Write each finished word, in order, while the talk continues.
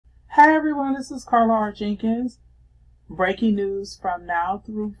Hi everyone, this is Carla R. Jenkins. Breaking news from now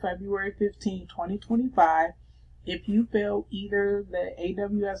through February 15, 2025. If you failed either the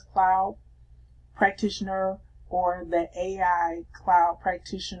AWS Cloud Practitioner or the AI Cloud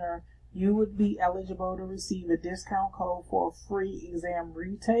Practitioner, you would be eligible to receive a discount code for a free exam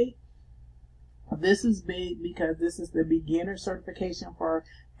retake. This is big because this is the beginner certification for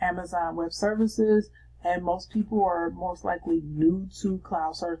Amazon Web Services, and most people are most likely new to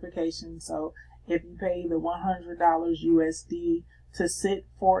cloud certification. So if you pay the $100 USD to sit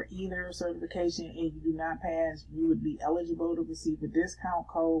for either certification and you do not pass, you would be eligible to receive a discount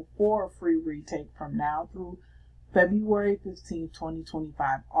code for a free retake from now through February 15,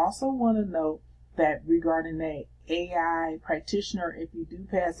 2025. Also want to note that regarding the AI practitioner, if you do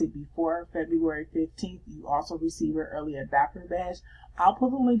pass it before February 15th, you also receive an early adopter badge. I'll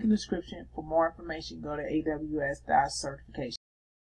put a link in the description. For more information, go to aws.certification.